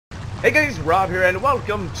Hey guys, Rob here, and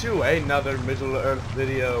welcome to another Middle-earth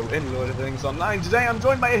video in Lord of Things Online. Today I'm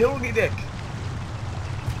joined by Hildidic.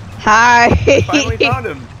 Hi! I finally found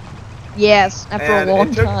him. Yes, after a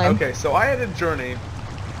long time. Okay, so I had a journey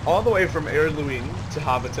all the way from Erluin to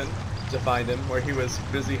Hobbiton to find him, where he was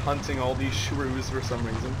busy hunting all these shrews for some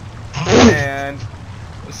reason. And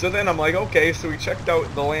so then I'm like, okay, so we checked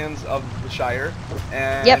out the lands of the Shire,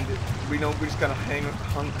 and we just kind of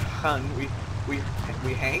hung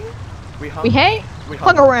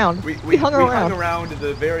around. We hung around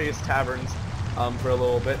the various taverns for a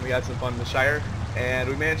little bit. We had some fun in the Shire, and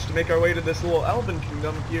we managed to make our way to this little elven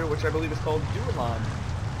kingdom here, which I believe is called Duelan.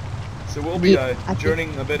 So we'll be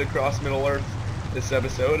journeying a bit across Middle-earth this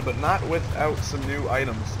episode, but not without some new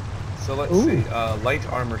items. So let's see, light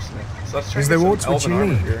armor smith. So let's try to get some elven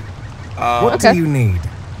armor here. What do you need?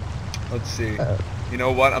 Let's see. You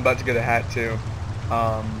know what? I'm about to get a hat too.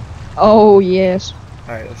 Oh yes.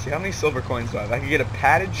 Alright, let's see, how many silver coins do I have? I can get a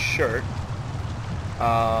padded shirt.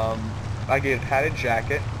 I get a padded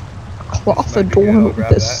jacket. A cloth adorned with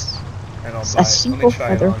this. And I'll buy it. Let me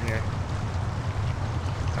try it on here.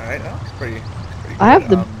 Alright, that looks pretty good. I have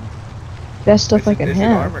the best stuff I can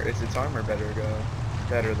have. Is its armor better though?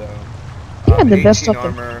 Yeah, the best stuff.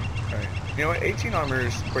 Armor. Alright. You know what? 18 armor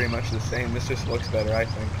is pretty much the same. This just looks better, I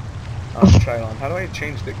think. I'll try it on. How do I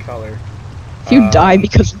change the color? You die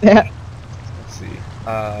because of that. Let's see.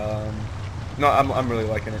 No, I'm really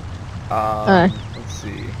liking it. Let's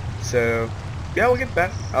see. So, yeah, we'll get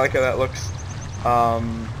that. I like how that looks.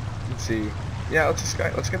 Let's see. Yeah, let's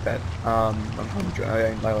get that. I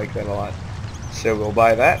like that a lot. So we'll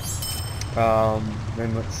buy that.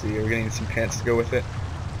 Then let's see. We're gonna need some pants to go with it.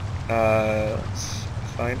 Let's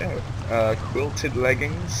find out. Quilted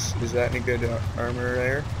leggings. Is that any good armor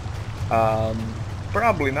there?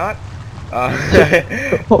 Probably not.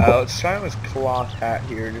 Let's try on this cloth hat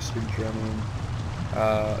here, just for drumming.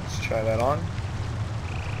 Let's try that on.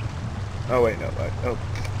 Oh wait, no, oh,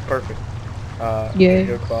 perfect. Yeah.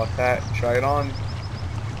 Go cloth hat, try it on.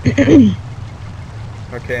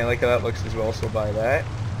 Okay, I like how that looks as well, so buy that.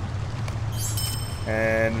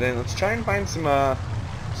 And then let's try and find some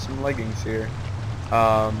leggings here.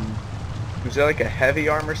 Is there like a heavy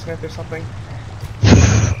armor smith or something?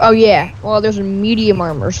 Oh yeah, well there's a medium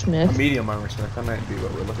armor smith. A medium armor smith, that might be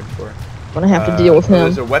what we're looking for. I'm gonna have to deal with him.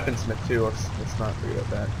 There's a weaponsmith too, let's not forget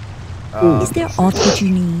about that. Is there aught that you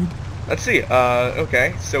need? Let's see,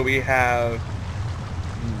 okay, so we have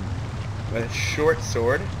a short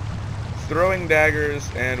sword, throwing daggers,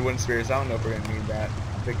 and wind spears. I don't know if we're gonna need that.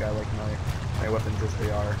 I think I like my weapons as they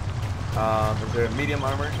are. Is there a medium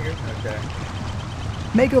armor here? Okay.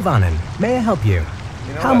 Megovanen, may I help you?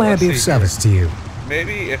 You know How may I be of service to you?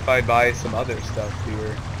 Maybe if I buy some other stuff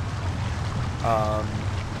here,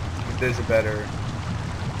 if there's a better,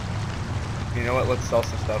 you know what, let's sell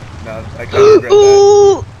some stuff. No, I kind of regret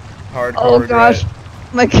that. Hardcore regret. Gosh,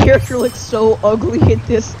 my character looks so ugly in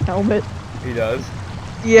this helmet. He does?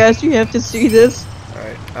 Yes, you have to see this.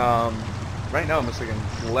 Alright, right now I'm just looking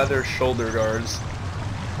leather shoulder guards,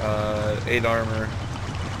 8 armor.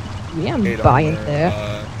 Yeah, I'm buying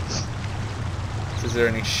that. Is there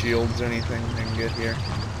any shields or anything I can get here?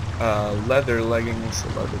 Leather leggings,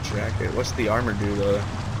 leather jacket. What's the armor do though?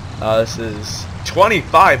 This is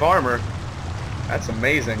 25 armor. That's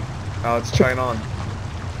amazing. Let's try it on.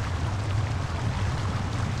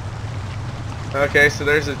 Okay, so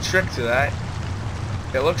there's a trick to that.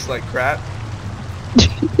 It looks like crap.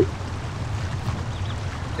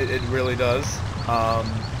 It really does.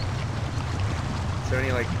 Is there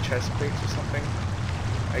any like chest plates or something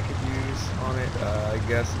I could use on it? I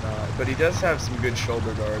guess not. But he does have some good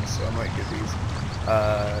shoulder guards, so I might get these.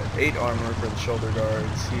 8 armor for the shoulder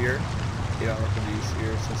guards here. 8 armor for these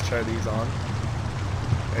here, so let's try these on.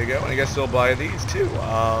 There you go, and I guess we'll buy these too.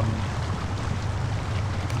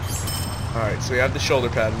 Alright, so we have the shoulder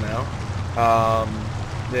pad now.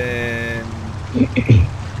 Then...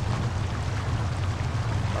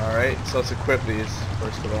 Alright, so let's equip these,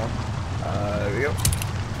 first of all. There we go.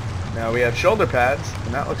 Now we have shoulder pads,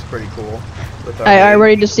 and that looks pretty cool. Are you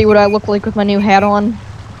ready to see what I look like with my new hat on?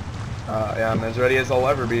 Yeah, I'm as ready as I'll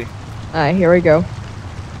ever be. Alright, here we go.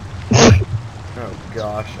 Oh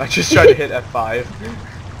gosh, I just tried to hit F5.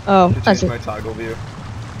 Oh, to change my toggle view.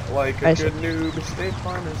 Like a good noob, State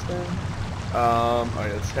Farm is then.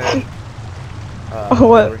 Alright, let's head. Oh,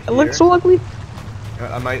 what? It looks so ugly.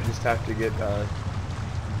 I might just have to get the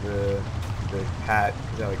hat,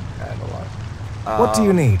 because I like the hat a lot. What do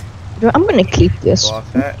you need? I'm gonna keep this.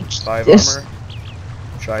 Cloth hat, 5 armor.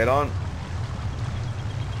 Try it on.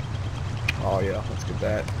 Oh yeah, let's get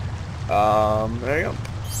that. There you go.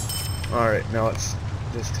 Alright, now let's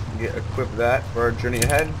Just equip that for our journey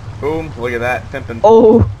ahead. Boom, look at that, pimping.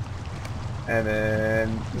 Oh. And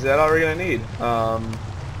then, is that all we're gonna need?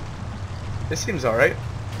 This seems alright.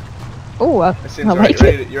 Oh, This seems alright.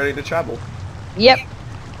 You ready to travel? Yep.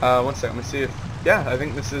 One second, let me see if, yeah, I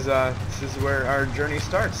think this is where our journey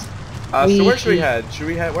starts. So where should we head?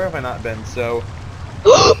 Where have I not been? So,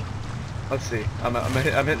 let's see, I'm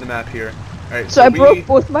hitting the map here. Alright, So I broke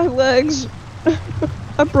both my legs.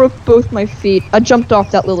 I broke both my feet. I jumped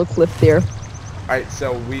off that little cliff there. Alright,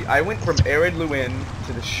 so I went from Arid Luin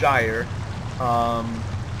to the Shire.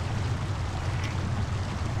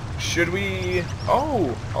 Should we...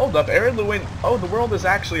 Oh, hold up, Arid Luin... Oh, the world is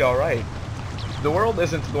actually alright. The world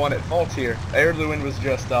isn't the one at fault here. Arid Luin was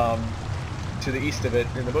just, to the east of it,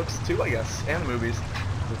 in the books too, I guess, and the movies,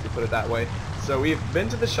 if you put it that way. So we've been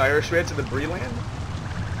to the Shire. Should we head to the Breeland?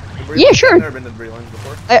 Yeah, sure. I've never been to the Breeland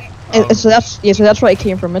before. So that's where I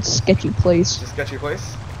came from. It's a sketchy place. It's a sketchy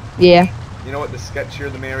place? Yeah. You know what? The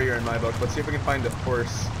sketchier the merrier in my book. Let's see if we can find a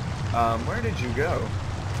horse. Where did you go?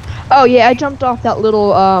 Oh yeah, I jumped off that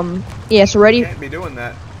little yeah. So ready? You can't be doing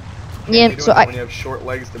that. Yeah. So when you have short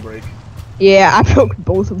legs to break. Yeah, I broke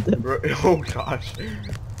both of them. Oh gosh.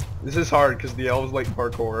 This is hard because the elves like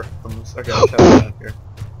parkour. Okay, let's have it here.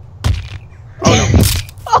 Oh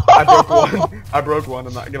no. I broke one. I broke one,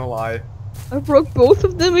 I'm not gonna lie. I broke both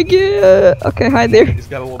of them again. Okay, hi there. He's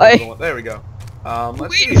got a little bit of one. There we go.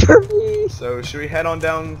 Let's see. Wait for me. So, should we head on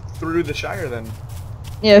down through the Shire then?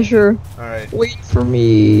 Yeah, sure. Alright. Wait for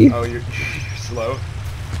me. Oh, you're slow.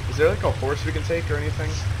 Is there like a horse we can take or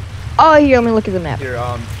anything? Oh, here, let me look at the map. Here,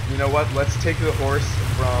 you know what? Let's take the horse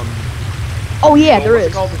from... Oh yeah, there what's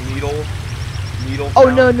is. it called? Needle Oh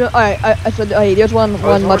Town? no. Alright, so there's one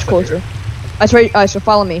much closer. That's right. So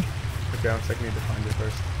follow me. Okay, one second. I need to find it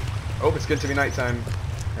first. Oh, it's good to be nighttime.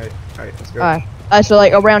 Alright, let's go. Alright, so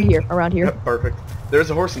like around here. Yep, perfect.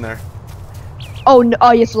 There's a horse in there. Oh no,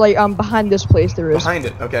 oh yeah, so like behind this place there is. Behind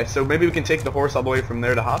it. Okay, so maybe we can take the horse all the way from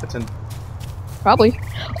there to Hobbiton. Probably.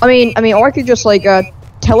 I mean, or I could just like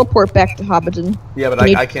teleport back to Hobbiton. Yeah, but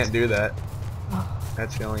I can't do that.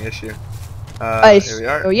 That's the only issue. Here we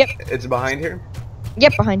are. Oh yep. It's behind here.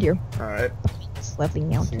 Yep, behind here. All right. It's lovely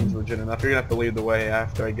mountain. Seems legit enough. You're gonna have to lead the way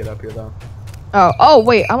after I get up here, though. Oh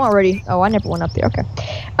wait, I'm already. Oh, I never went up there. Okay.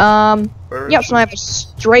 Yep. So I have a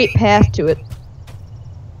straight path to it.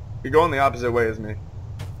 You're going the opposite way as me.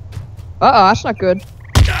 That's not good.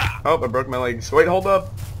 Oh, I broke my legs. Wait, hold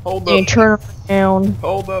up. Hold up. And turn around.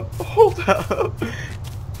 Hold up. Hold up.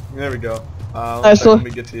 There we go. Let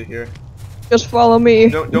me get to you here. Just follow me.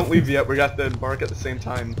 Don't leave yet. We got to embark at the same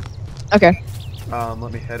time. Okay.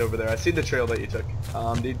 Let me head over there. I see the trail that you took.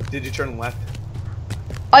 Did you turn left?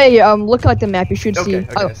 Oh yeah. Look at the map. You should see.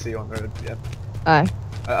 Okay, I see you on the road. Yep.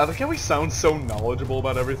 I like how we sound so knowledgeable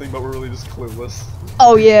about everything, but we're really just clueless.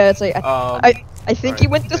 Oh yeah, it's like I think you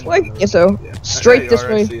went this way. Yeah, so straight this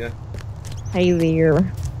way. I see ya. Hey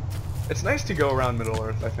there. It's nice to go around Middle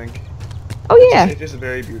Earth, I think. Oh yeah. It's just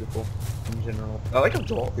very beautiful in general. I like how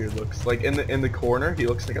Dollbeard looks. Like in the corner, he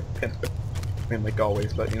looks like a pimp. I mean, like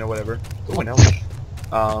always, but you know, whatever. Oh, no.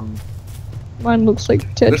 Mine looks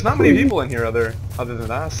like Ted. There's not many people in here other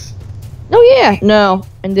than us. Oh yeah, no.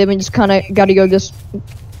 And then we just kind of got to go this.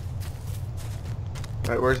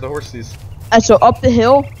 Right, where's the horses? So up the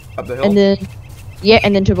hill. Up the hill. And then, yeah,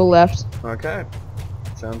 and then to the left. Okay,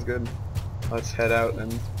 sounds good. Let's head out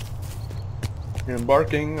and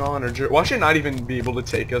embarking on our journey. Why should not even be able to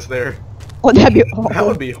take us there? Oh, that'd be awful. That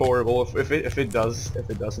would be horrible if it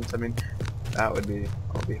doesn't. I mean, that would be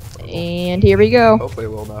horrible. And here we go. Hopefully it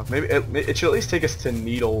will now. Maybe it should at least take us to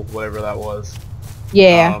Needle, whatever that was.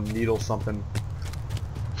 Yeah. Needle something.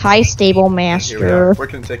 Hi, stable Here we are. master. Where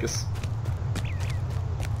can it take us?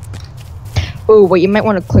 Oh, wait, you might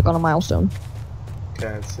want to click on a milestone.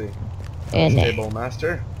 Okay, let's see. And Stable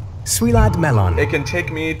master. Sweet lad melon. It can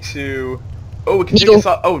take me to. Oh, it can take us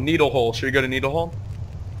up. Oh, Needle Hole. Should we go to Needle Hole?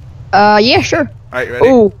 Yeah, sure. Alright, ready?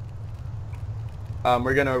 Oh.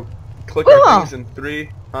 We're gonna click our things in 3.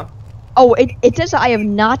 Huh? Oh, it says I have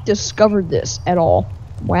not discovered this at all.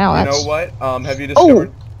 Wow, You that's... know what? Have you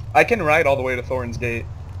discovered? I can ride all the way to Thorn's Gate.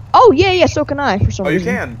 Oh, yeah, so can I, for some Oh, you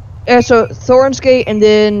reason. can? So Thorn's Gate and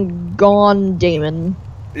then Gone Damon.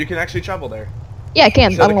 You can actually travel there. Yeah, I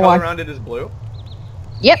can. So I the don't know color why. around it is blue?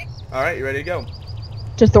 Yep. Alright, you ready to go?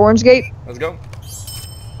 To Thorn's Gate. Let's go.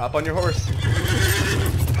 Hop on your horse.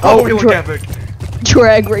 Oh, we look epic.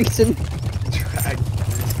 Drag racing. Drag.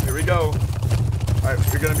 Here we go. Alright,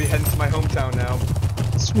 we're gonna be heading to my hometown now.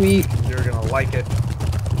 Sweet. You're gonna like it.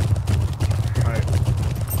 Alright.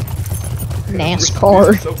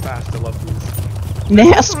 NASCAR. These are so fast, I love these.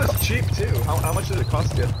 NASCAR. It's cheap too. How much does it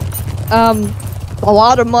cost you? A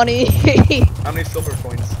lot of money. How many silver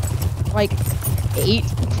coins? Like 8.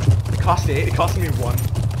 It cost 8. It cost me 1.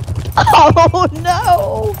 Oh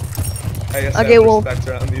no! I guess Okay, I have well, respect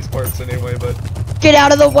around these parts anyway, but get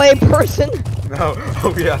out of the way, person. no.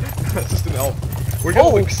 Oh yeah, that's just an elf. We're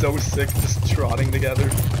gonna look so sick just trotting together.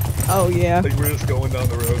 Oh yeah. Like we're just going down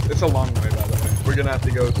the road. It's a long way, by the way. We're gonna have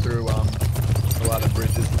to go through a lot of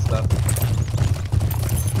bridges and stuff.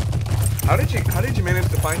 How did you manage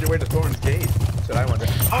to find your way to Thorn's Gate? That's what I wonder.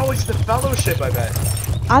 Oh, it's the Fellowship, I bet.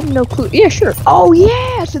 I have no clue. Yeah, sure. Oh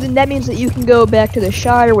yeah. So then that means that you can go back to the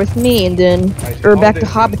Shire with me, and then or back to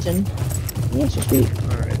Hobbiton. Yeah, so sweet.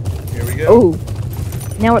 All right, here we go. Oh,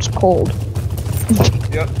 now it's cold.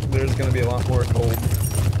 Yep, there's gonna be a lot more cold.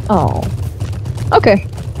 Oh. Okay.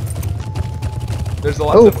 There's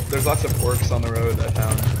lots of orcs on the road I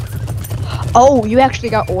found. Oh, you actually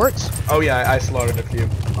got orcs? Oh yeah, I slaughtered a few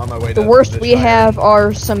on my way. The worst we have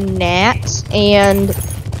are some gnats and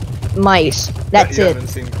mice. That's you it. Haven't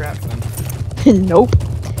seen crap then. Nope.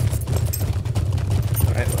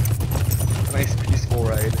 Alright, nice peaceful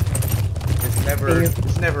ride. It's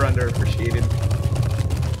never underappreciated.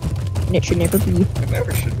 It should never be. It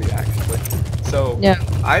never should be actually. So Yeah.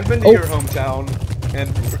 I've been to your hometown, and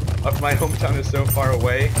my hometown is so far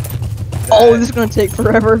away. Oh, this is gonna take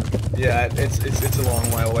forever. Yeah, it's a long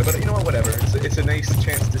while away, but you know what? Whatever. It's a nice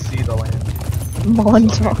chance to see the land.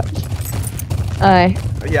 Montage. Aye.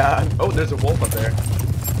 Yeah. Oh, there's a wolf up there.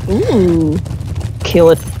 Ooh. Kill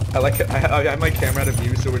it. I like it. I have my camera out of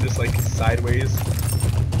view, so we're just like sideways.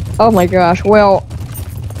 Oh my gosh. Well,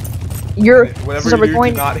 Whatever so you do,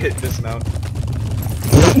 do not hit dismount.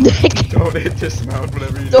 Don't hit dismount.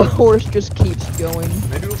 Whatever you do. The horse just keeps going.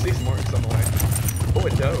 Maybe we'll see some orcs on the way. Oh, a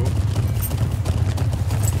doe.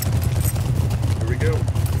 Here we go.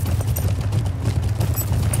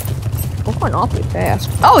 We're going awfully fast.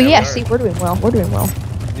 Oh yeah, see, we're doing well. We're doing well.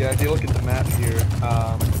 Yeah, if you look at the map here,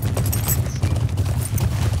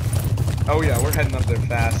 oh yeah, we're heading up there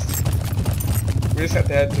fast. We just have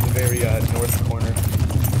to head to the very north corner.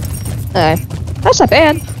 That's not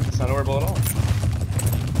bad. It's not horrible at all.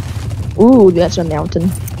 Ooh, that's a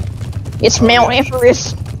mountain. It's Mount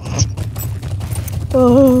Everest.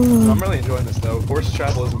 Oh. I'm really enjoying this though. Horse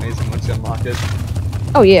travel is amazing once you unlock it.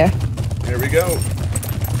 Oh yeah. Here we go.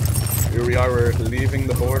 Here we are, we're leaving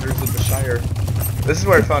the borders of the Shire. This is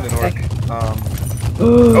where I found an orc.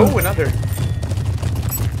 Oh, another.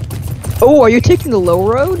 Oh, are you taking the low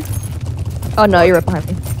road? Oh no, you're right behind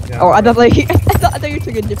me. Yeah, oh, I thought like I thought you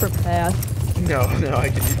took a different path. No, I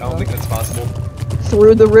don't think that's possible.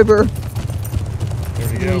 Through the river. There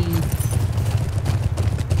we go.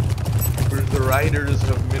 We're the riders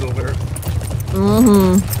of Middle-earth.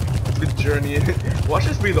 Mm-hmm. The journey. Watch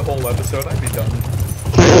this be the whole episode, I'd be done.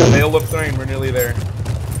 Vale of Thrain, we're nearly there.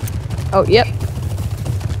 Oh, yep.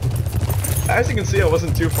 As you can see, I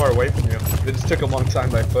wasn't too far away from you. It just took a long time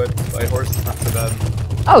by foot. By horse, it's not so bad.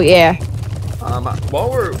 Oh yeah. While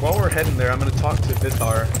we're heading there, I'm gonna talk to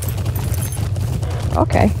Vithar.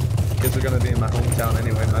 Okay. Because we're gonna be in my hometown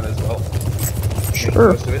anyway, might as well.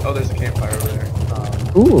 Sure. Oh, there's a campfire over there.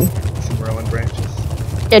 Ooh. Some rowan branches.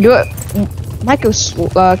 Yeah, do it. Might go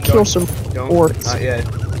kill some orcs. Not yet.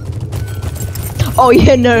 Oh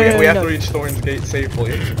yeah, no. We have to reach Thorn's Gate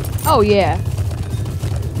safely. Oh yeah.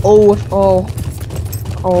 Oh,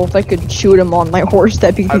 if I could shoot him on my horse,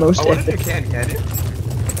 that'd be the most I wonder epic. if you can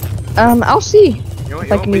you? I'll see. You know what,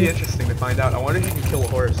 If I it'll can be even- interesting to find out. I wonder if you can kill a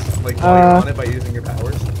horse, like, while you're on it by using your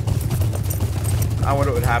powers. I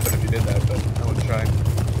wonder what would happen if you did that, but I want to try.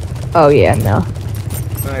 Oh yeah, no.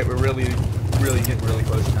 Alright, we're really getting really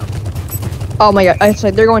close now. Oh my god, it's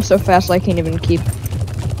like they're going so fast I can't even keep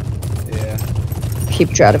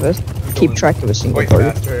track of us. Keep track of a single Quite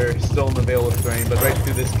bird. faster, still in the Vale of Thrain, but right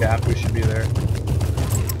through this gap we should be there.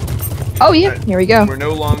 Oh yeah, Right. here we go. We're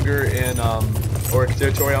no longer in orc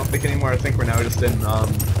territory, I don't think anymore. I think we're now just in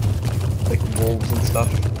like wolves and stuff.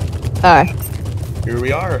 Alright. Here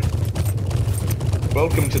we are.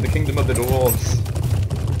 Welcome to the kingdom of the dwarves.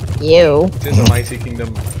 You. It is a mighty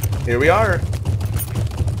kingdom. Here we are.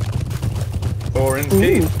 Thorn's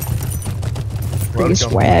Gate. Pretty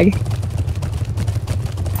swag.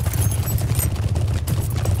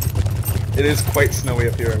 It is quite snowy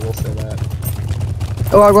up here, I will say that.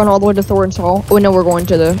 Oh, we're going all the way to Thorn's Hall. Oh no, we're going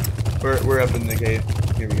to the... We're up in the gate.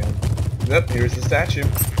 Here we go. Yep, here's the statue.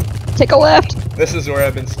 Take a left! This is where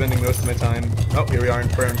I've been spending most of my time. Oh, here we are in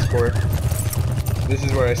Fern's Court. This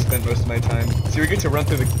is where I spent most of my time. So we get to run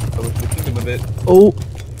through the kingdom a bit. Oh.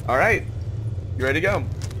 Alright. You ready to go?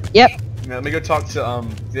 Yep. Now, let me go talk to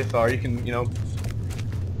Vithar. You can, you know,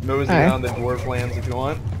 nosy around the dwarf lands if you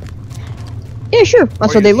want. Yeah, sure.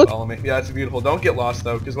 That's what they look. Follow me. Yeah, it's beautiful. Don't get lost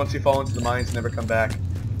though, because once you fall into the mines, never come back.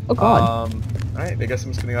 Oh god. Alright, I guess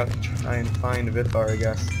I'm just gonna have to try and find Vithar, I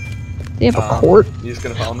guess. They have a court. You just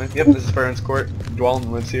gonna follow me? Yep, this is Farron's court.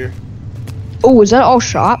 Dwellin lives here. Oh, is that all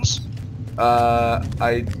shops?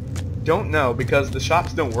 I don't know, because the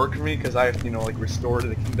shops don't work for me, because I have to, like, restore to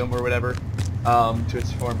the kingdom or whatever, to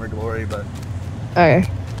its former glory, but... Okay.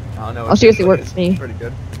 I don't know. I'll see if they work for me. Pretty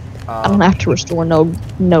good. I don't have to restore no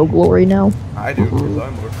glory now. I do, because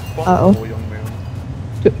I'm a responsible young man.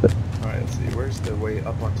 Alright, let's see, where's the way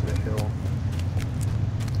up onto the hill?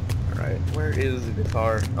 Alright, where is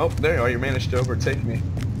Vithar? Oh, there you are, you managed to overtake me.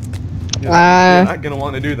 You're not gonna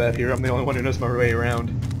want to do that here, I'm the only one who knows my way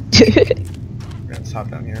around. Let's hop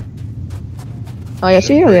down here. Oh yeah,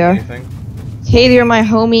 see, here they are. Hey there, my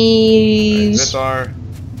homies. Vithar.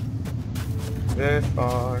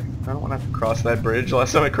 Vithar. I don't want to have to cross that bridge.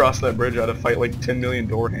 Last time I crossed that bridge, I had to fight like 10 million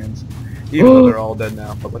door hands. Even though they're all dead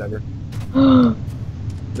now, but whatever.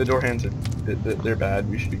 The door hands are they're bad.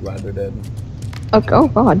 We should be glad they're dead. Okay. Oh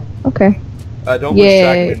god. Okay. Don't lose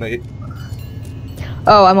track of me, mate.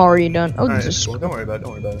 Oh, I'm already done. Oh, Alright, this is cool. Don't worry about it.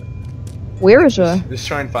 Don't worry about it. Where is Just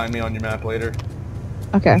try and find me on your map later.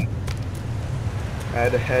 Okay. I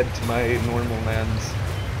had to head to my normal lands.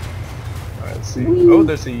 Alright, let's see. Oh,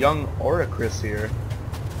 there's a young Oricris here.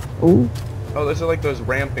 Ooh. Oh, those are like those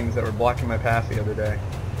rampings that were blocking my path the other day.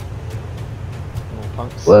 Little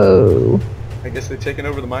punks. Whoa. I guess they've taken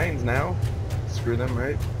over the mines now. Screw them,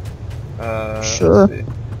 right? Sure.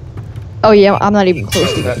 Oh yeah, I'm not even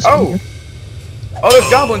close to that. Oh! Oh, there's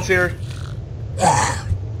goblins here!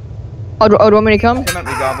 Oh, do you want me to come? Come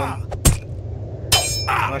at me, goblin.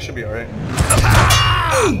 I should be alright.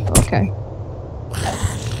 Okay. I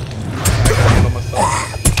gotta handle myself.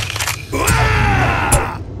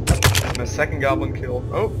 My second goblin killed.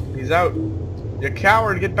 Oh, he's out. You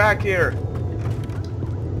coward, get back here!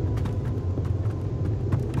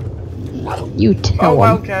 You tell Oh, him.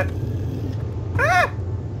 wildcat! Ah!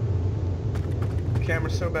 The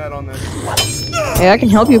camera's so bad on this. Yeah, I can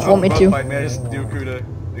help you if you want me to. Fight me. I just Dooku to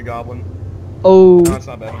the goblin. Oh. No, it's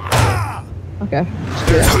not bad. Okay.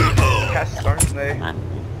 Cast starting today.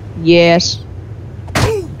 Yes.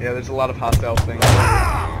 Yeah, there's a lot of hostile things.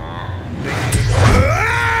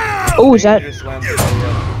 Oh, is that?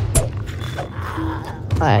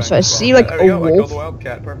 Alright, so I see like a wolf. I killed the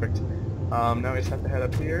wildcat. Perfect. Now we just have to head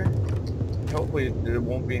up here. Hopefully there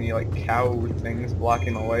won't be any like cow things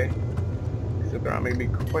blocking the way. Except they're not making me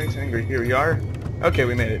quite angry. Here we are. Okay,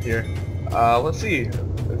 we made it here. Let's see.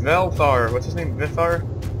 Velthar. What's his name? Vithar?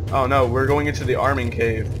 Oh no, we're going into the arming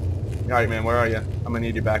cave. Alright man, where are you? I'm gonna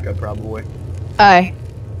need your backup probably. Aye.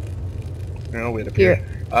 No, wait up here.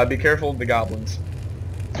 Be careful of the goblins.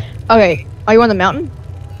 Okay. Are you on the mountain?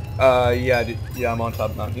 Yeah, I'm on top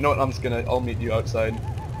of the mountain. You know what, I'll meet you outside.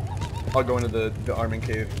 I'll go into the arming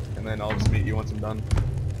cave, and then I'll just meet you once I'm done.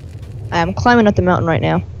 I'm climbing up the mountain right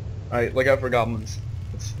now. Alright, look out for goblins.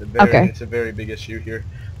 It's a very big issue here.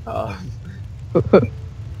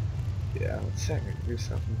 Yeah, let's see, I can do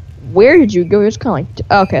something. Where did you go? It's kind of like...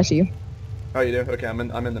 Oh, okay, I see you. Oh, you do? Okay, I'm in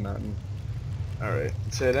the mountain. Alright,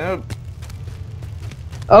 let's head out.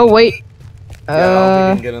 Oh, wait. Yeah, I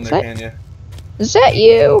don't think you can get in there, can you? Is that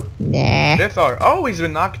you? Nah. Vithar. Oh, he's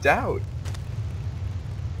been knocked out.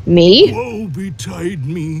 Me? Woe betide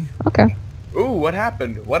me. Okay. Ooh, what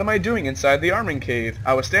happened? What am I doing inside the arming cave?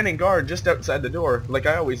 I was standing guard just outside the door, like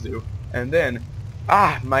I always do. And then...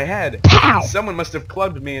 Ah, my head. Pow! Someone must have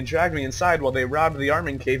clubbed me and dragged me inside while they robbed the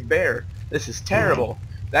arming cave bare. This is terrible.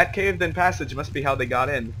 That caved-in passage must be how they got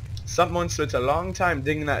in. Someone spent a long time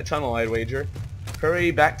digging that tunnel, I'd wager.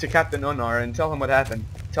 Hurry back to Captain Unar and tell him what happened.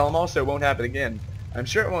 Tell him also it won't happen again. I'm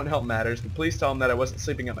sure it won't help matters, but please tell him that I wasn't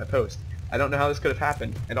sleeping at my post. I don't know how this could have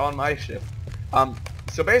happened, and on my shift.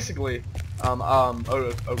 So basically, Quinn,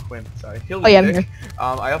 sorry, Hildidic, Oh, yeah, I'm here.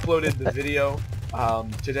 I uploaded the video,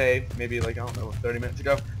 today, maybe like, I don't know, 30 minutes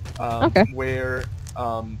ago, Okay. where,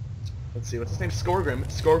 let's see, what's his name,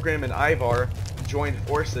 Skorgrim and Ivar joined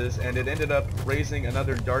forces, and it ended up raising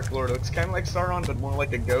another Dark Lord. It looks kind of like Sauron, but more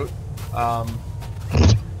like a goat.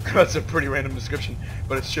 That's a pretty random description,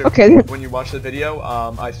 but it's true. Okay. When you watch the video,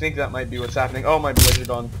 I think that might be what's happening. Oh, my blades are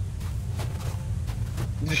gone.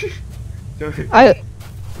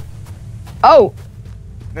 Oh!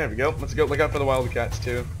 There we go. Let's go. Look out for the wildcats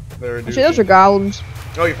too. Actually, those are goblins.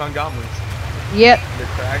 Oh, you found goblins. Yep. They're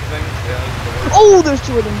crag things. Yeah. Oh, there's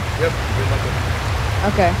two of them. Yep. Good luck with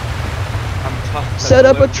them. Okay. I'm tough. Set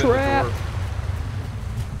up a trap.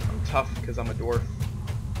 I'm tough because I'm a dwarf.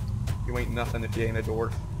 You ain't nothing if you ain't a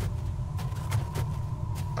dwarf.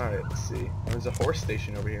 Alright, let's see. There's a horse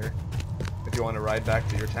station over here. if you want to ride back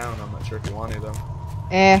to your town. I'm not sure if you want to though.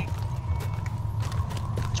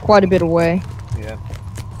 It's quite a bit away. Yeah.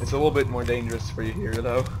 It's a little bit more dangerous for you here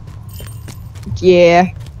though. Yeah.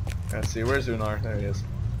 Let's see, where's Unar? There he is.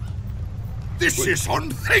 This is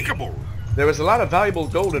unthinkable! There was a lot of valuable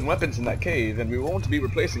gold and weapons in that cave, and we won't be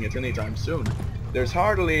replacing it anytime soon. There's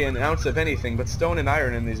hardly an ounce of anything but stone and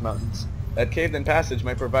iron in these mountains. That cave-in passage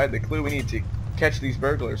might provide the clue we need to catch these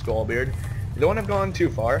burglars, Gallbeard. You don't have gone too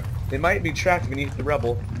far. They might be trapped beneath the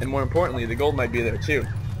rubble, and more importantly, the gold might be there too.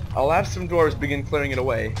 I'll have some dwarves begin clearing it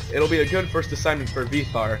away. It'll be a good first assignment for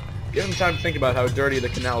Vithar. Give him time to think about how dirty the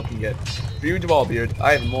canal can get. For you, Gallbeard,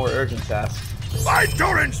 I have a more urgent task. By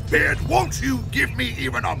Doran's beard, won't you give me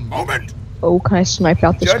even a moment? Oh, can I snipe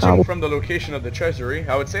out this Judging goblin? from the location of the treasury,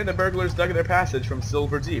 I would say the burglars dug their passage from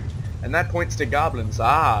Silver Deep, and that points to goblins.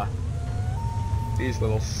 Ah! These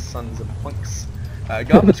little sons of punks.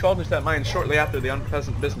 Goblins called into that mine shortly after the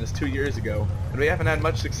unpleasant business 2 years ago, and we haven't had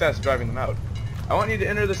much success driving them out. I want you to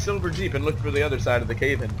enter the Silver Jeep and look for the other side of the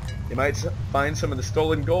cave-in. You might find some of the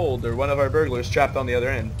stolen gold, or one of our burglars trapped on the other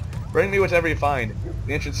end. Bring me whatever you find.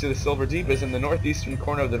 The entrance to the Silver Deep is in the northeastern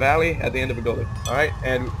corner of the valley at the end of a building. Alright,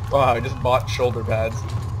 and I just bought shoulder pads,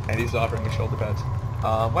 and he's offering me shoulder pads.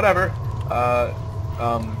 Whatever.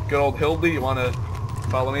 Good old Hildy, you wanna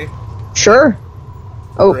follow me? Sure.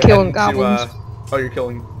 Oh, We're killing heading goblins. To, oh, you're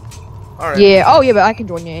killing... Alright. Yeah, oh yeah, but I can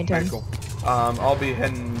join you anytime. Okay, cool. I'll be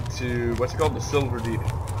heading to, what's it called? The Silver Deep.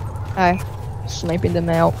 Hi. Sniping them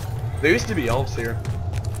out. There used to be elves here.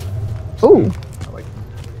 Ooh. I like them.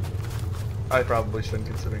 I probably shouldn't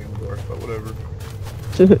consider him a dwarf, but whatever.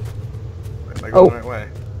 Am I going the right way?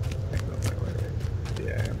 I think I'm going the right way.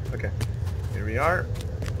 Yeah, I am. Okay. Here we are.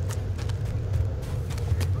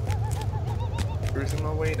 Cruising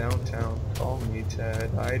my way downtown. Call me Ted.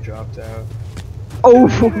 I dropped out. Oh.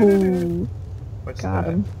 What's Got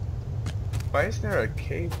that? him. Why is there a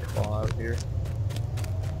cave claw out here?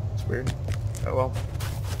 It's weird. Oh well.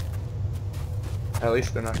 At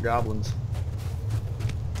least they're not goblins.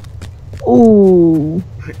 Ooh.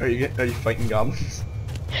 Are you fighting goblins?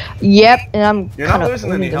 Yep, and I'm You're not kinda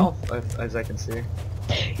losing any them. health, as I can see.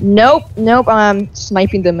 Nope, I'm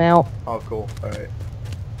sniping them out. Oh, cool. Alright.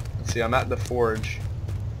 Let's see, I'm at the forge.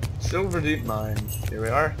 Silver Deep Mine. Here we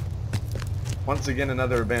are. Once again,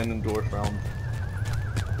 another abandoned dwarf realm.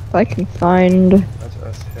 If I can find... Let's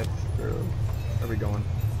us head through. Where are we going?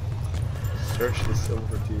 Search the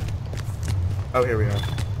Silver Deep. Oh, here we are.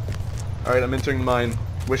 Alright, I'm entering the mine.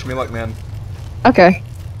 Wish me luck, man. Okay.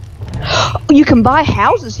 You can buy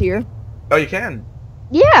houses here. Oh, you can?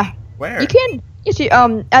 Yeah. Where? You can. You see,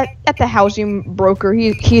 at the housing broker.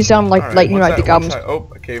 He's like Alright, letting you what's out the that- goblins. what's that? Oh,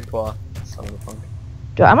 a cave claw. Son of a punk.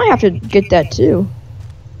 Dude, I might have to get that too.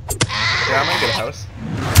 Yeah, I might get a house.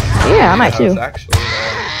 Yeah, I might Get a too. house, actually.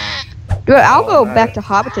 Dude, I'll go alright. back to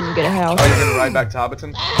Hobbiton and get a house. Oh, you're gonna ride back to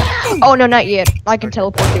Hobbiton? Oh no, not yet. I can Okay.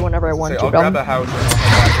 teleport you whenever I want Say, to. I'll grab a house and I'll head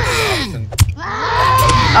back to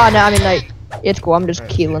Hobbiton. Oh no, I mean like it's cool. I'm just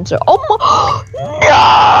Alright. killing. So, oh my,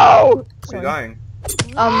 no! Are you Sorry. dying?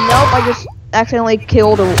 Nope. I just accidentally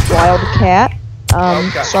killed a wild cat.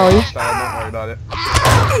 Okay, Sorry. don't worry about it.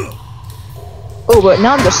 Oh, but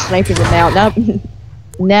now I'm just sniping them out.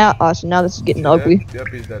 So now this is getting ugly. Yep,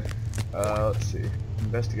 he's dead. Let's see.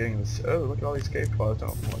 Investigating this. Oh, look at all these cave claws.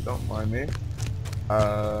 Don't mind me.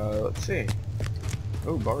 Let's see.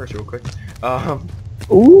 Oh, bars real quick.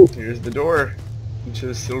 Ooh. Here's the door. Into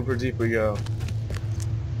the Silver Deep we go.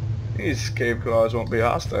 These cave claws won't be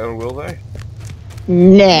hostile, will they?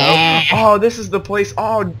 Nah. Nope. Oh, this is the place.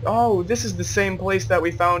 Oh, this is the same place that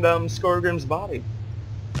we found Skorgrim's body.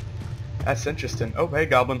 That's interesting. Oh, hey,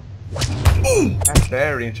 goblin. That's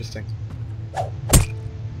very interesting.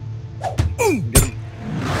 Get him.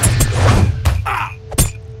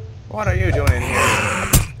 What are you doing in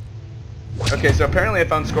here? Okay, so apparently I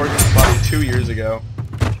found Skorgrim's body 2 years ago.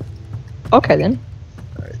 Okay then.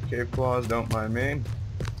 Alright, cave claws, don't mind me.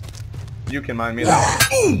 You can mind me though.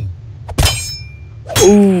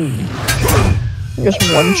 Ooh. Just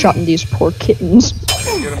one-shotting these poor kittens.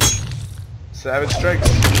 Get him. Savage strikes.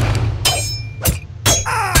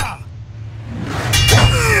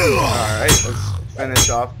 Alright, let's finish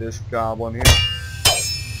off this goblin here.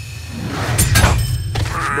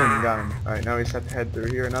 Boom, got him. Alright, now we just have to head through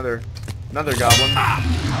here. Another goblin.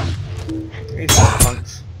 These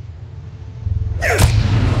punks.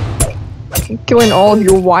 I'm killing all of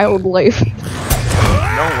your wildlife.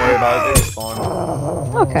 Don't worry about it, they spawn.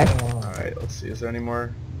 Okay. Alright, let's see, is there any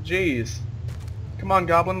more? Jeez. Come on,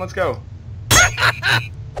 goblin, let's go.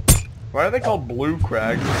 Why are they called blue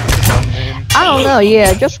crags? Dumb name. I don't know.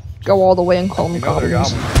 Yeah, just go all the way and call them You know they're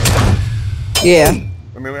goblins. goblins. Yeah.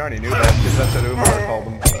 Or mean, we already knew that because that's what Umar called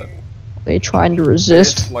them. But They trying to they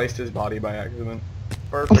resist. just sliced his body by accident.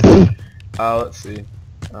 Perfect. Let's see.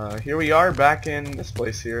 Here we are back in this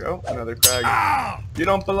place here. Oh, another crag. You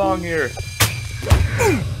don't belong here.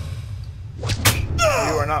 You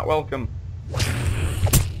are not welcome.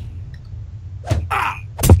 I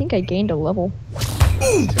think I gained a level.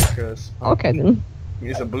 Okay then.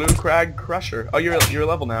 He's a blue crag crusher. Oh, you're a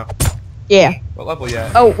level now. Yeah. What level you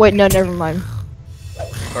at? Oh wait, no, never mind.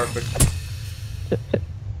 Perfect.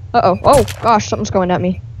 Uh-oh. Oh gosh, something's going at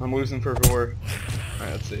me. I'm losing for 4.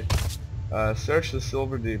 Alright, let's see. Search the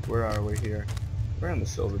Silver Deep. Where are we here? We're in the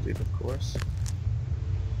Silver Deep, of course.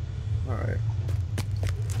 Alright.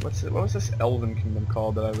 What was this Elven Kingdom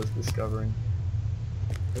called that I was discovering?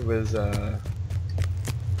 It was,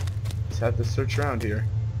 just had to search around here.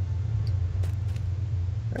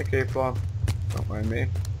 Okay, Flaw. Don't mind me.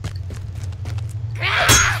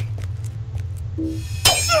 Let's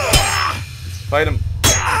fight him.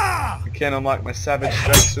 I can't unlock my Savage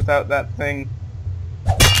Strikes without that thing.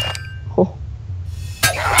 Oh.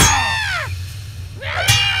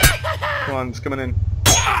 Come on, it's coming in.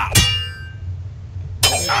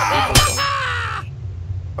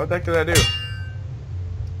 What the heck did I do?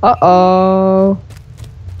 Uh-oh.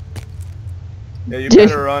 Yeah, you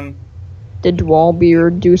better run. Did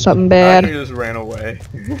Wallbeard do something bad? He just ran away.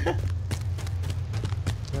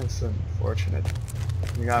 That's unfortunate.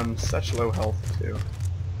 We got him such low health too.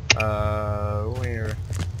 Where?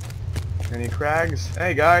 Any crags?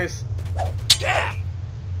 Hey guys! Get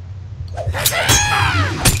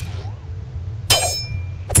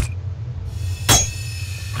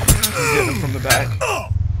him from the back.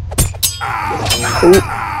 Ooh.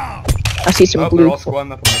 I see some They're blue. all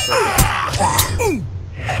squatting up on the surface.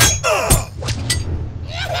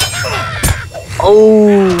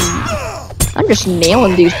 Oh, I'm just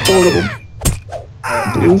nailing these poor little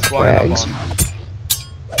blue crags.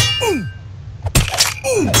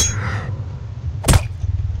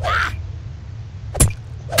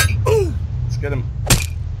 Let's get him.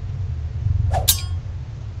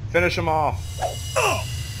 Finish him off.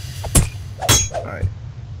 Alright.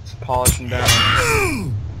 Let's polish him down.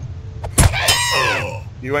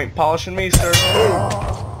 You ain't polishing me, sir.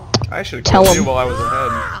 I should have killed you while I was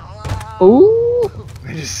ahead. Ooh.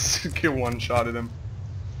 I just one-shotted him.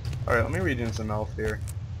 Alright, let me regen some health here.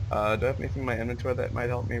 Do I have anything in my inventory that might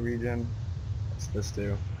help me regen? What's this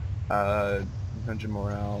do? 100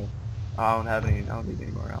 morale. I don't need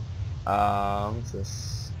any morale. What's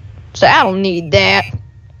this? So I don't need that.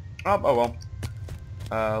 Oh well.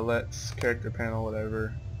 Let's character panel,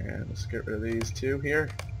 whatever. And let's get rid of these two here.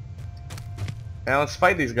 And let's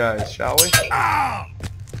fight these guys, shall we?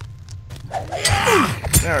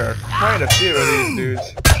 There are quite a few of these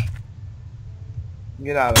dudes.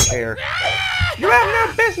 Get out of here. You have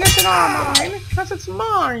no business in our mine, because it's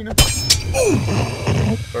mine!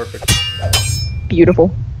 Perfect. Beautiful.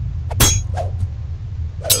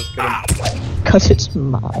 Let's get him. Cause it's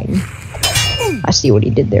mine. I see what he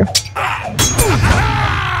did there.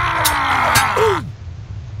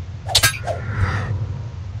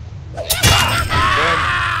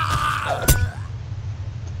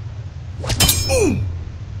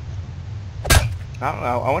 I don't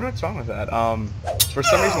know. I wonder what's wrong with that. For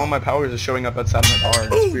some reason, all my powers are showing up outside of my bar.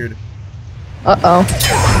 It's weird. Uh-oh.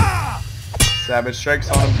 Savage strikes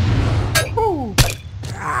on him. Woo.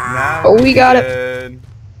 Now Oh, we got it.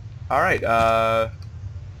 Alright,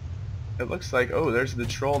 it looks like, oh, there's the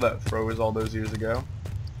troll that froze all those years ago.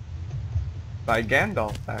 By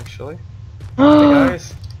Gandalf, actually. Hey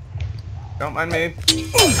guys. Don't mind me.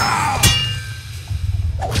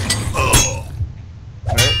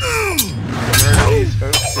 Alright. Murder these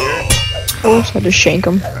folks here. Oh, so I just shank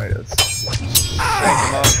him. Alright, let's shank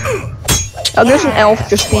him up. Oh, there's an elf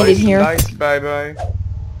just standing here. Nice, bye-bye.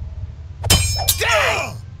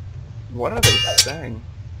 What are they saying?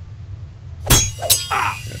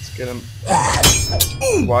 Let's get him.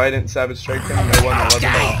 Why didn't Savage strike him? No one will ever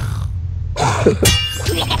know.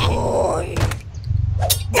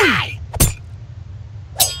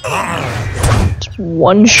 Just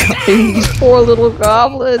one-shotting these poor little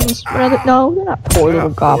goblins. Rather, no, they're not poor little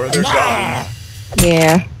goblins. They're goblins.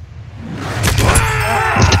 Yeah.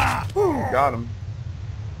 Got him.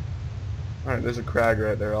 Alright, there's a crag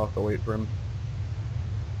right there. I'll have to wait for him.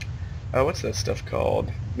 What's that stuff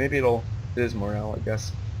called? Maybe it is morale, I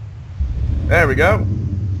guess. There we go.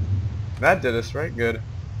 That did us right good.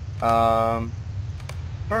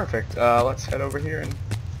 Perfect. Let's head over here and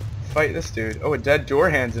fight this dude. Oh, a dead door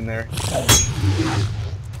hand's in there.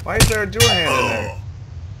 Why is there a door hand in there?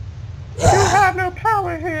 You have no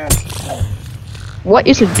power here. What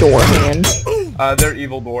is a door hand? They're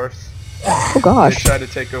evil dwarfs. Oh They gosh. tried to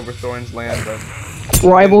take over Thorn's land, but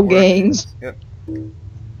Rival didn't work. gangs. Yep.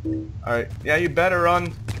 Alright. Yeah, you better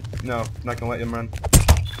run. No, I'm not gonna let him run.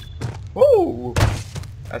 Woo!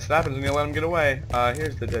 That's what happens when you let him get away.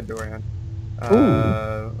 Here's the dead Dorian. Get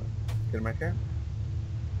him right here.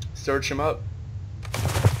 Search him up.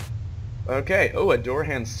 Okay. Oh, a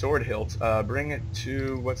Dorhan sword hilt. Bring it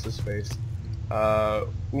to what's his face?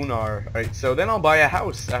 Unar. Alright, so then I'll buy a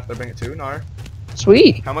house after I bring it to Unar.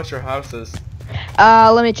 Sweet. How much are houses?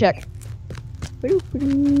 Let me check.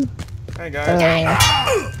 Hey guys.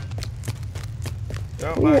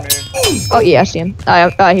 Don't mind me. Oh yeah, I see him.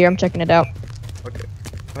 Here, I'm checking it out. Okay.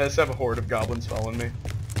 I just have a horde of goblins following me.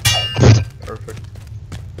 Perfect.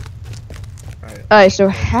 Alright, so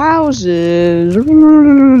houses.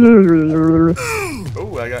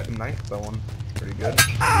 Oh, I got a knife that one. Pretty good.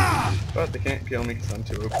 But they can't kill me because I'm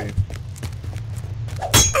too OP.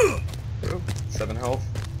 Oh, 7 health.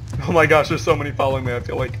 Oh my gosh, there's so many following me. I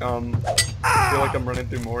feel like I'm running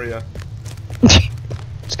through Moria.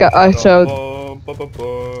 It's got, oh,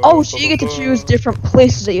 so you get to choose different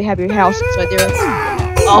places that you have your house. So there.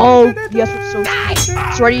 Oh, yes, it's so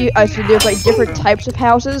sweet. So, so there's like different types of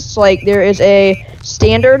houses. So, like there is a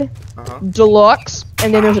standard, deluxe,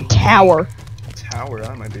 and then there's a tower. Tower,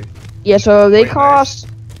 that might be. Yeah, so they Quite cost.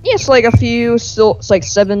 nice. Yeah, it's like a few. It's like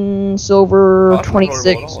 7 silver,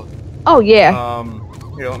 26. Oh yeah.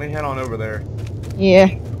 Here, let me head on over there. Yeah.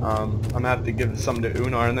 I'm gonna have to give something to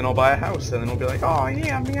Unar, and then I'll buy a house, and then we'll be like, oh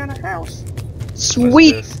yeah, me on a house.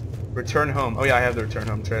 Sweet. What's this? Return home. Oh yeah, I have the return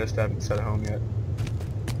home. I just haven't set a home yet.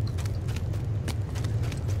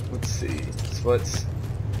 Let's see. So let's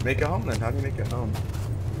make a home then. How do you make a home?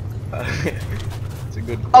 It's a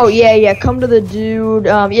good question. Oh yeah. Come to the dude.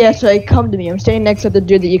 Yeah. So come to me. I'm standing next to the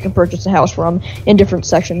dude that you can purchase a house from in different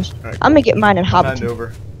sections. Right, I'm gonna get mine in hand Hobbit.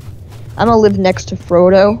 over. I'm gonna live next to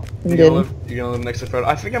Frodo. And You're gonna live next to Frodo.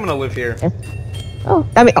 I think I'm gonna live here. Oh,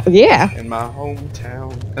 I mean, oh, yeah. In my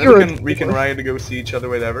hometown. And then we can ride to go see each other,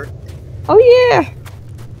 whatever. Oh yeah.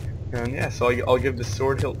 And yeah, so I'll give the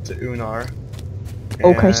sword hilt to Unar.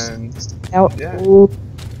 Okay. Out. Yeah.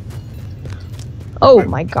 Oh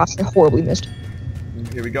my gosh, I horribly missed.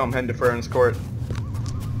 Here we go. I'm heading to Fern's court.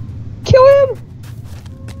 Kill him.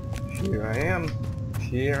 Here I am.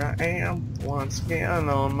 Here I am. Once again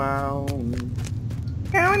on my own.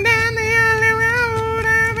 Going down the alley road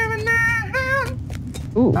I've ever known.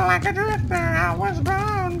 Ooh. Like a drifter, I was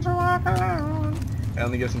born to walk alone. And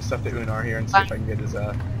let me give some stuff to Unar here and see if I can get his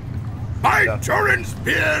By stuff. Turin's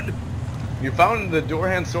beard! You found the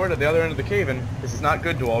Dorhan sword at the other end of the cave, and this is not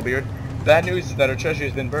good, Dwallbeard. Bad news is that our treasure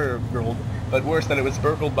has been burgled, but worse that it was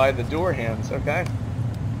burgled by the Dorhans. Okay,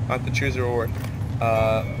 I'll have to choose a reward.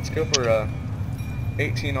 Let's go for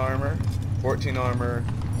 18 armor, 14 armor,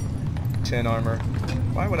 10 armor.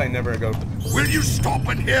 Why would I never go for this? Will you stop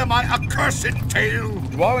and hear my accursed tale?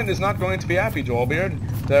 Dwalin is not going to be happy, Dwallbeard.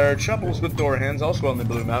 There are troubles with Dorhans also in the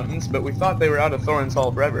Blue Mountains, but we thought they were out of Thorin's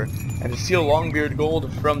Hall forever. And to steal Longbeard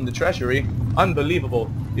gold from the treasury, unbelievable.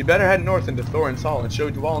 You better head north into Thorin's Hall and show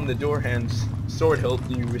Dwalin the Dorhan's sword hilt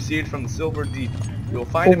you received from the Silver Deep. You will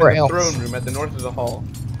find him in the throne room at the north of the hall.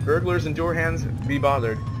 Burglars and Dorhans, be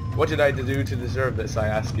bothered. What did I do to deserve this, I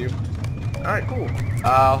ask you? Alright, cool.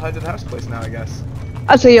 I'll head to the house place now, I guess.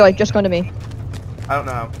 Oh, so you're like just going to me. I don't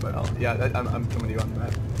know how, but I'm coming to you on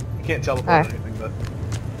that. I can't teleport or anything, but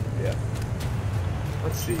yeah.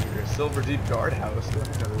 Let's see here. Silver Deep Guardhouse. I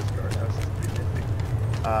don't know this guardhouse. It's pretty nifty.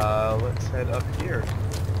 Let's head up here.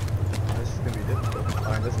 This is gonna be difficult to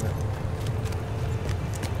find, isn't it?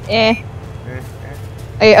 Hey,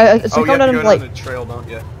 so oh, come you have down to go to like. down the trail, don't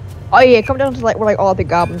you? Oh yeah, come down to like where like all the big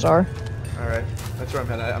goblins are. Alright, that's where I'm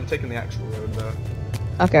headed. I'm taking the actual road though.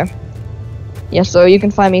 Okay. Yeah, so you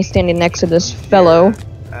can find me standing next to this fellow.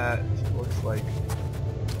 Looks like.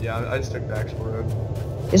 Yeah, I just took the actual road.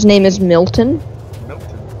 His name is Milton.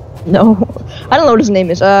 Milton. No, I don't know what his name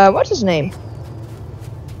is. What's his name?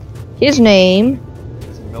 His name.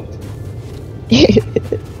 It's Milton.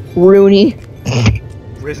 Rooney.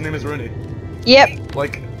 His name is Rooney. Yep.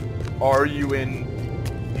 Like, R-U-N-E-Y.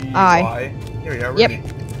 Here we are, Yep. Rooney.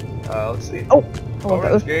 Let's see. Oh.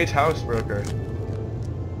 Orange Gage Housebroker.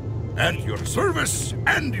 At your service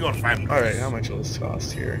and your family. Alright, how much will this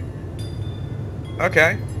cost here?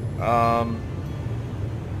 Okay. Now,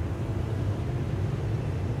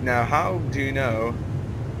 how do you know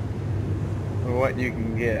what you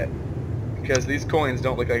can get? Because these coins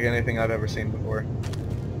don't look like anything I've ever seen before.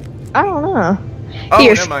 I don't know. Oh,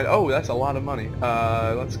 Here. never mind. Oh, that's a lot of money.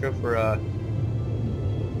 Let's go for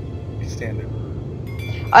standard.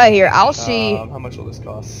 Here, I'll see. How much will this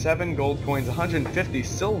cost? 7 gold coins, 150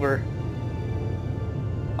 silver.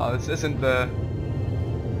 Oh, this isn't the.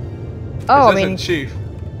 Oh, I this mean, isn't Chief.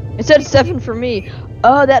 it said 7 for me.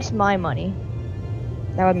 Oh, that's my money.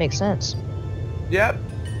 That would make sense. Yep.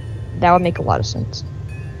 That would make a lot of sense.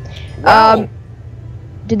 Wow.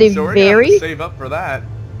 Did they So we're gonna have vary? to save up for that.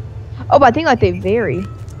 Oh, but I think like they vary.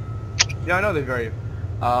 Yeah, I know they vary.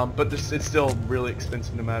 But this, it's still really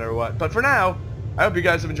expensive no matter what. But for now, I hope you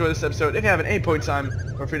guys have enjoyed this episode. If you haven't, at any point in time,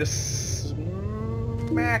 feel free to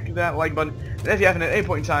smack that like button. And if you haven't, at any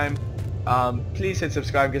point in time, please hit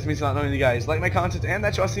subscribe, because it means a lot knowing you guys like my content and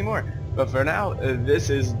that you want to see more. But for now, this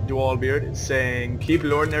is Dualbeard saying keep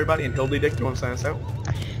lording everybody, and Hildidic, do you want to sign us out?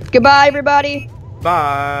 Goodbye, everybody.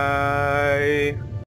 Bye.